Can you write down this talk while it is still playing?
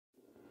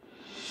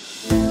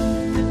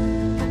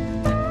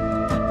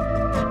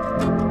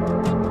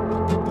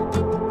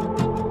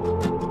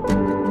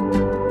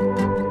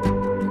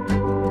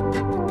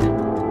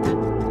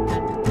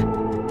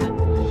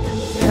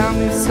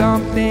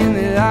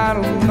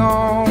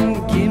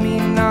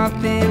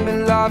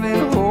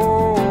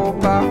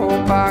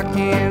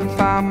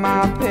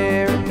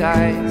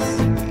paradise.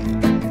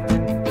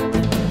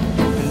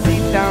 And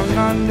deep down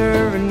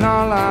under, and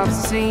all I've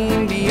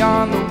seen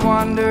beyond the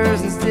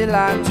wonders, and still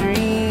I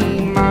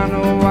dream. I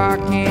know I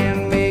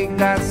can't make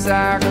that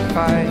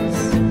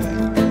sacrifice.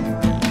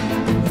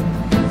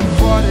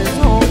 What is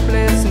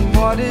hopeless and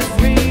what is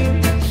real?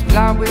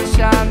 I wish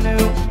I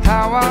knew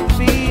how I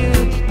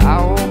feel. I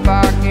hope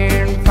I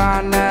can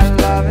find that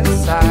love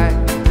inside.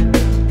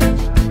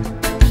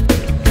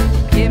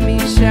 Give me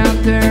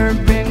shelter,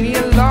 bring me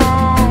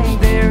along.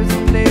 There's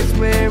a place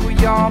where we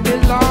all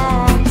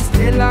belong.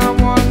 Still I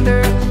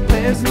wonder,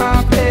 where's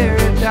my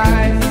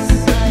paradise?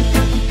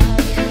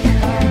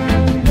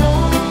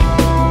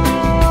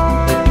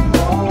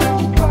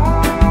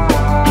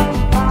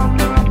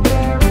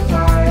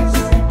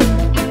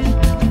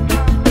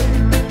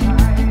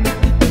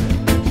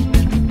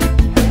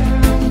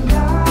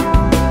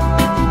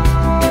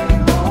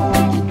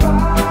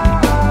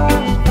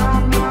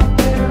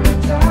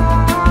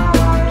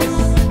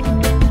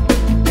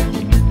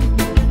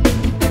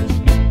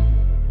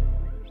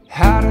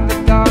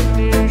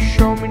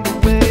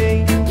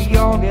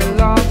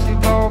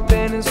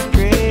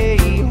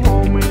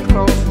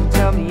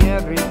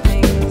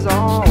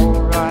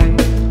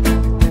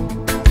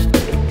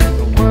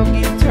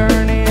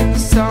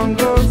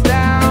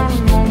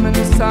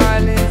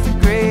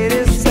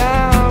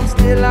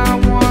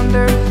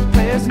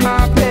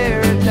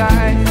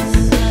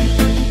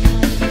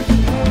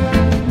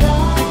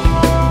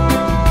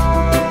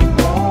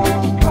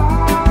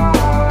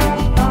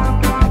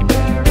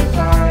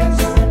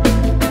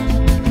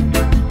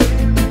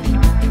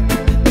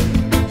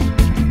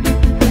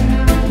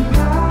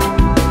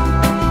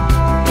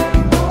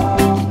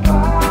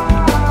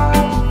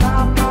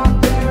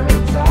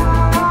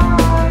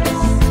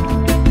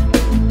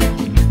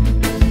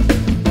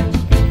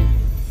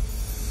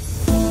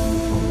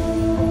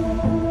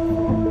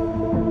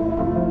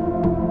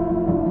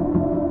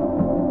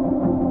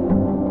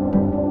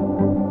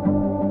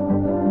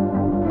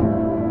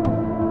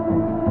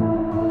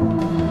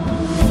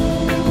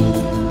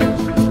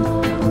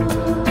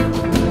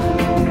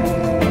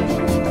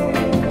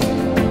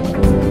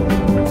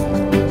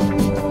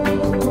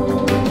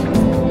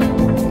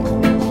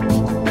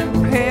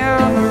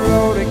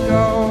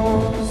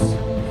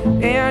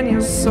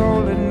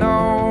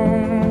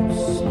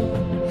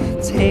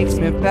 Takes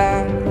me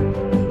back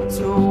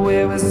to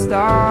where we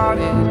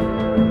started.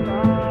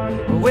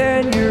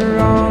 When you're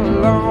all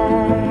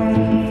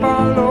alone,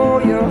 follow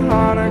your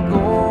heart and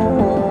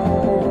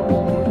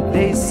go.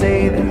 They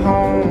say that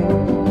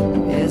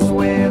home is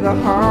where the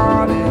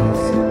heart is.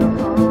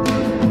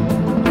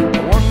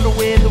 I wonder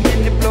where the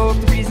wind it blows,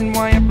 the reason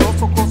why I blow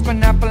so close.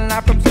 Pineapple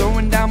life from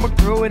slowing down, but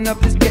growing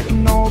up is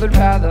getting old. I'd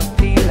rather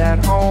feel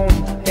at home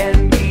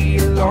and be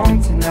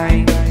alone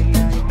tonight.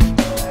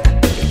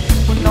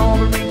 When all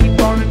the rain keep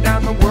falling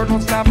down, the world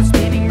won't stop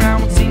spinning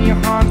round. What's in your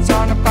heart, it's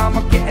hard to find.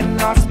 I'm getting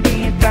lost,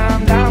 being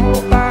found. I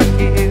hope I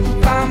can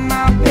find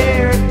my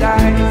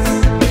paradise.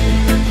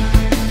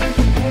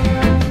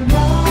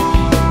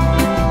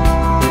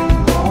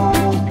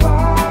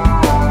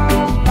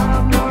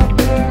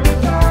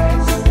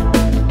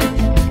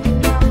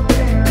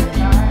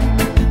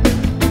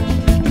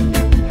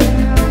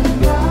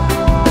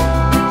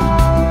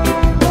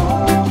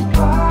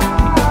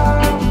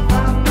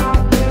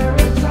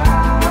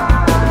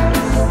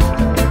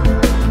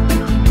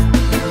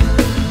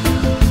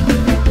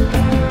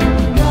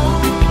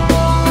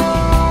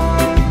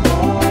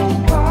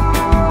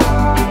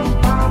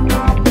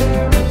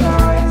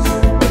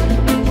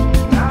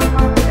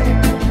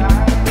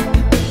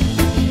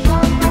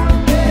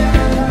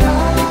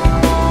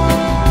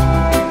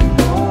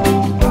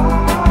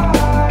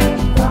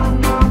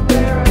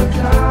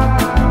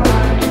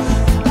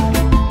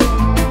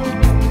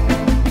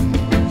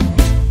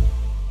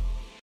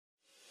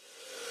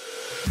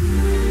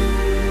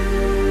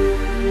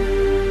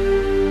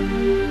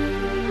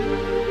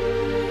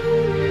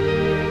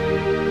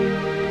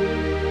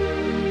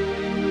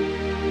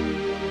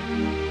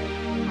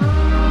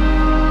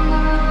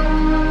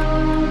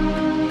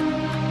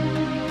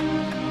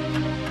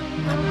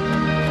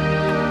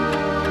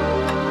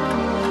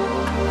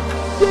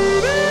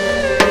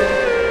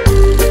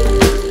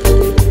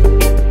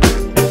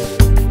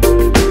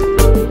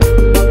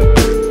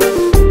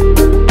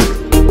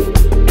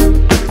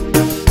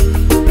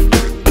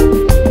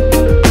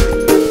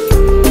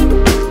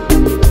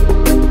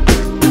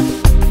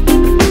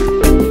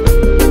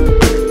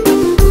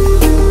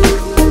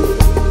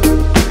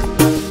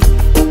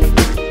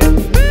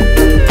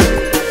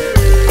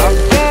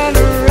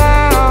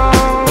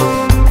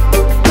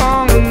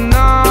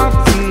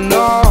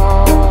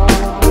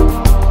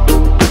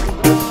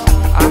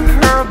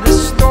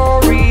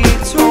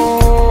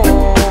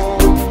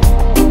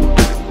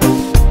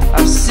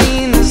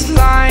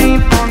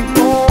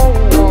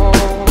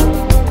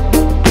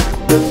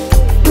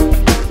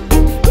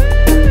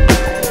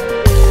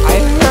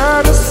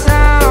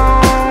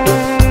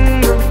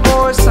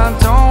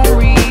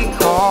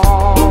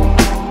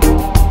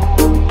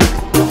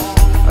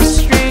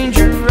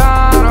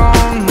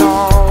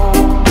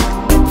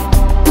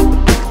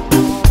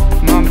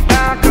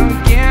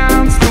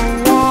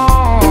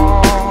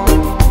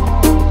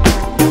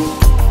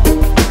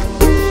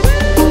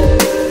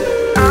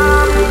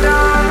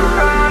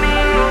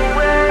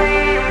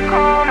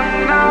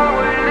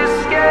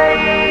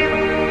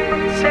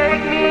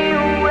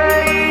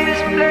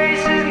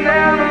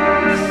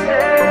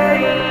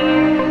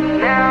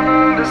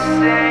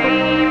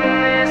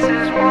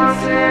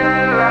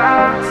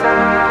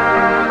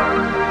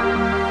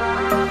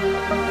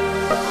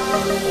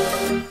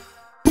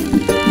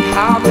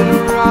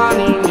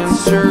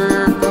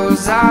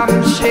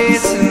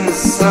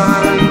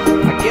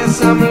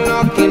 I'm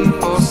looking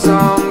for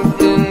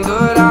something,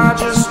 but I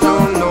just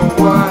don't know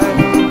what.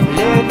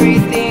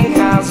 Everything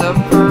has a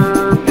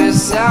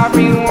purpose,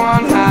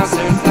 everyone has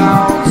their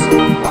doubts.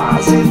 Why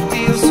does it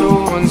feel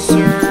so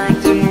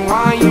uncertain?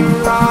 Why you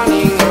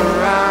running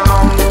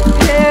around?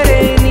 It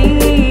ain't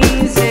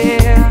easy,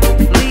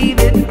 leave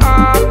it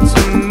up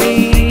to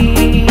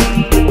me.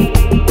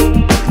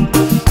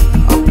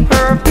 A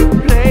perfect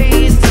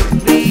place to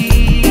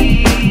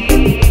be,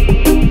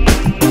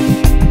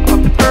 a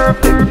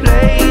perfect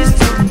place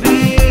to be.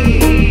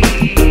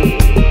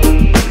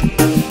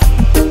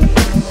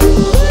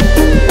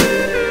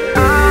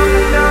 I'm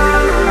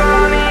done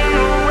running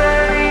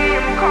away,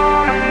 I'm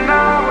calling,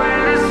 I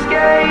will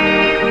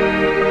escape.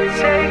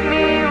 Take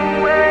me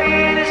away,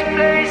 this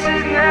place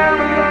is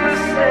never the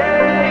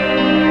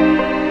same,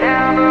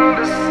 never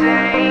the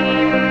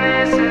same.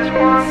 This is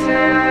once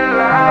in a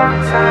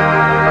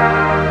lifetime.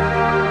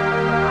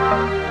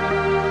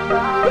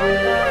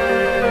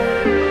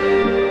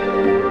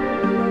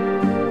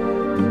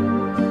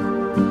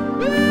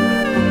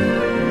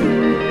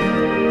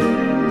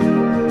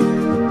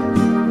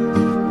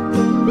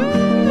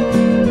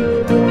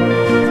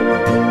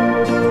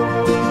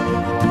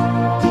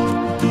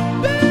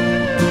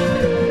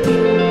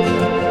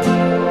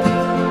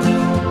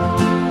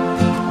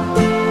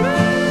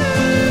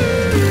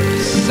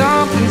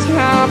 Something's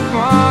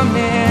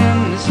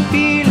happening, this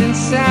feeling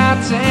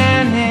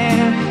saddening.